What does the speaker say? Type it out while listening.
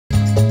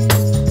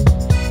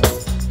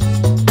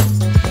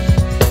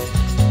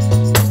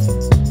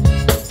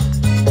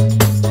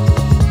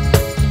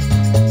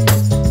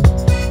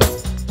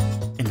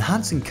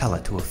dancing color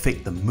to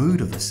affect the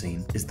mood of the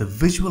scene is the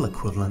visual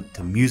equivalent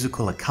to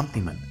musical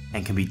accompaniment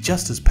and can be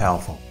just as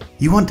powerful.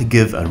 You want to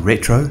give a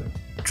retro,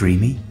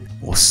 dreamy,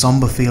 or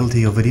somber feel to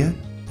your video?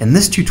 In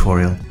this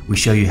tutorial, we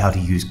show you how to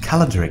use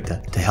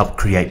ColorDirector to help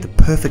create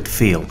the perfect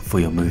feel for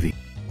your movie.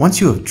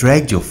 Once you have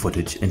dragged your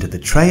footage into the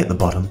tray at the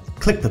bottom,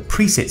 click the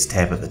Presets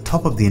tab at the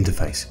top of the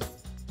interface.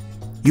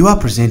 You are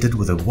presented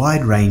with a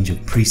wide range of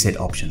preset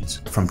options,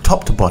 from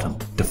top to bottom: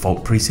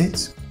 default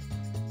presets,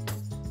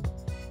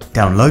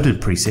 downloaded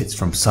presets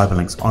from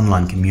CyberLink's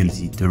online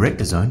community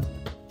director zone,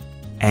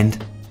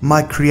 and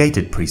My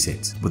Created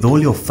presets with all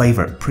your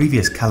favorite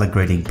previous color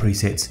grading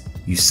presets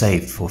you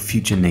saved for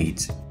future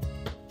needs.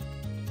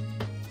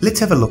 Let's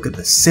have a look at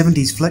the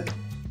 70s flick,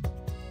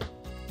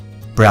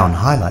 brown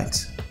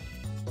highlights,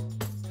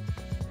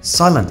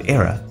 silent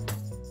error,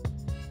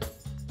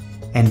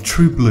 and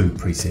true blue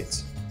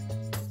presets.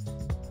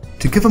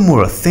 To give a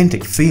more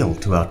authentic feel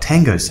to our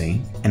tango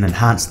scene and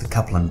enhance the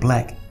couple in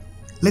black,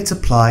 let's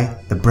apply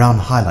the brown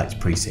highlights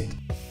preset.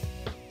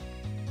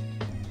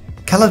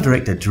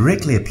 ColorDirector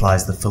directly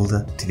applies the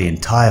filter to the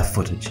entire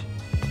footage.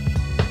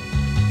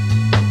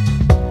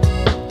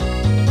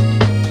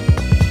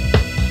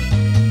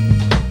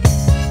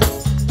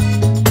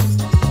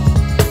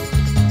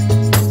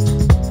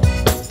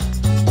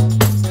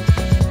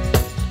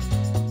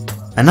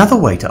 Another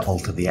way to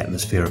alter the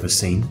atmosphere of a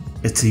scene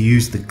is to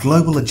use the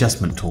global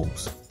adjustment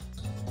tools: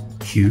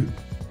 hue,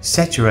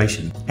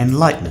 saturation, and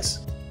lightness.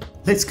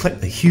 Let's click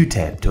the Hue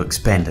tab to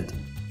expand it.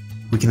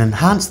 We can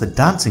enhance the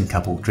dancing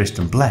couple dressed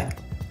in black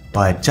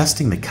by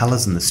adjusting the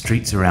colors in the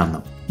streets around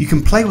them. You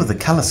can play with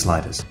the color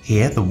sliders.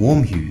 Here the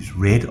warm hues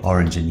red,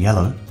 orange, and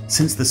yellow,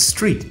 since the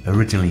street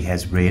originally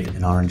has red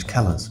and orange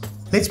colors.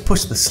 Let's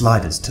push the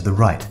sliders to the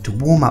right to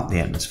warm up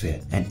the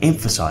atmosphere and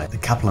emphasize the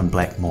couple in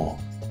black more.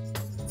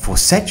 For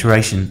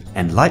saturation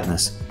and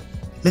lightness,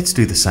 let's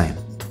do the same.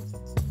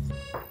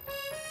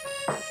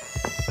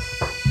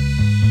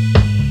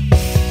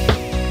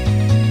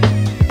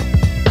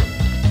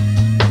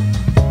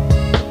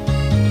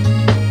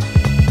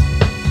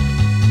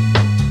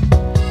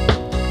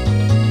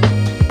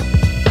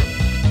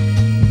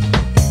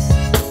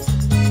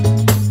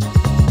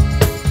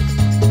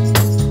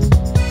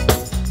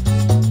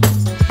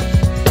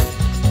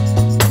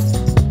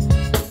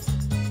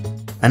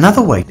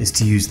 Another way is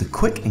to use the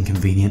quick and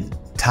convenient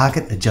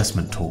Target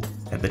Adjustment tool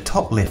at the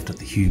top left of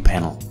the Hue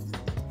panel.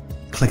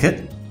 Click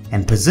it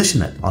and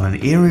position it on an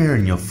area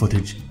in your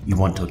footage you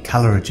want to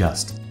color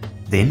adjust.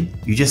 Then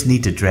you just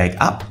need to drag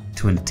up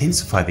to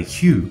intensify the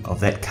hue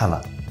of that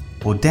color,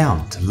 or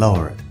down to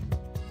lower it.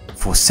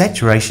 For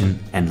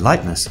saturation and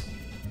lightness,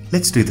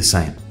 let's do the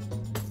same.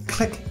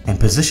 Click and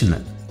position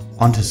it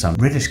onto some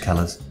reddish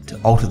colors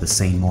to alter the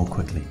scene more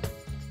quickly.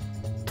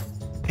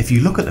 If you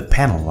look at the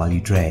panel while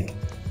you drag,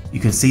 you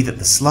can see that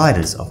the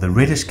sliders of the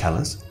reddish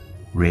colors,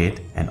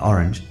 red and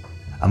orange,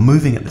 are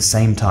moving at the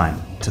same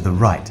time to the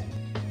right